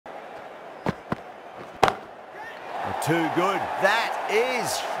too good. That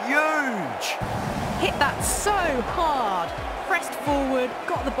is huge. Hit that so hard. Pressed forward,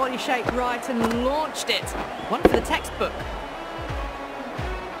 got the body shape right and launched it. One for the textbook.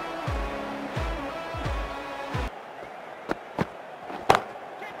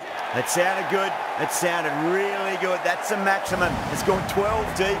 That sounded good. It sounded really good. That's a maximum. It's gone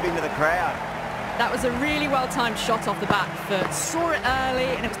 12 deep into the crowd. That was a really well-timed shot off the back foot. Saw it early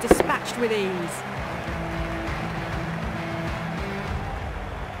and it was dispatched with ease.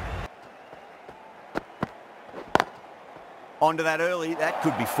 Onto that early, that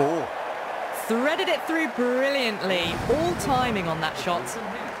could be 4. Threaded it through brilliantly. All timing on that shot.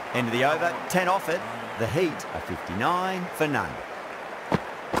 End of the over, 10 off it. The Heat are 59 for none.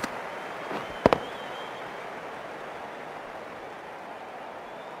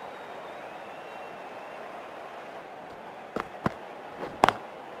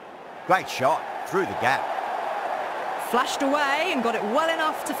 Great shot, through the gap. Flashed away and got it well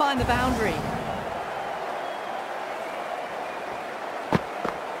enough to find the boundary.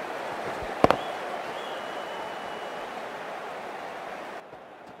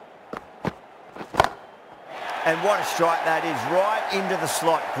 And what a strike that is, right into the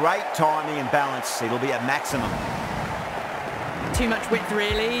slot. Great timing and balance. It'll be at maximum. Too much width,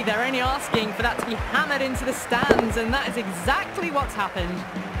 really. They're only asking for that to be hammered into the stands, and that is exactly what's happened.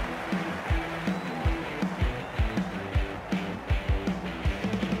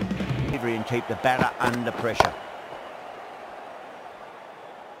 And keep the batter under pressure.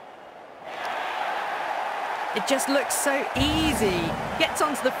 It just looks so easy. Gets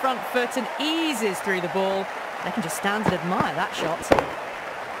onto the front foot and eases through the ball. They can just stand and admire that shot.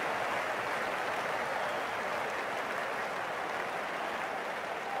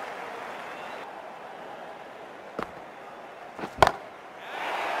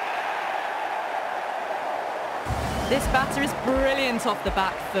 This batter is brilliant off the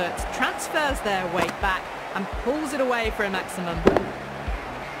back foot, transfers their weight back and pulls it away for a maximum.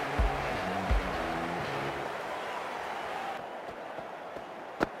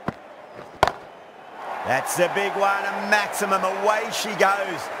 That's a big one, a maximum. Away she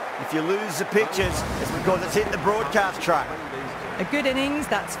goes. If you lose the pictures, it's because it's hit the broadcast truck. A good innings,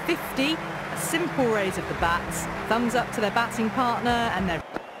 that's 50. A simple raise of the bats. Thumbs up to their batting partner and they're...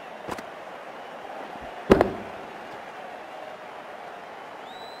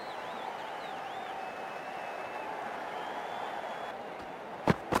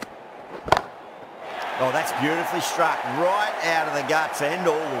 Oh, that's beautifully struck, right out of the guts and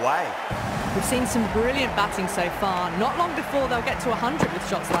all the way. We've seen some brilliant batting so far. Not long before they'll get to 100 with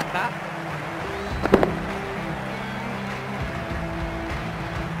shots like that.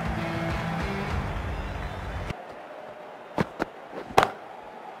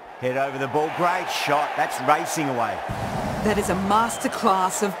 Head over the ball, great shot. That's racing away. That is a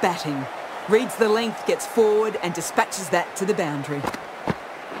masterclass of batting. Reads the length, gets forward and dispatches that to the boundary.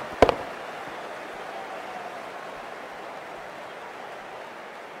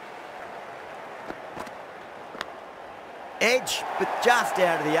 Edge, but just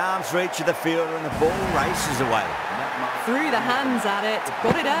out of the arm's reach of the fielder and the ball races away. Threw the hands at it,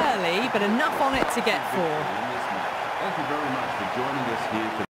 got it early, but enough on it to get 4. Thank you very much for joining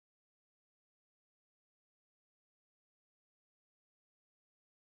us here.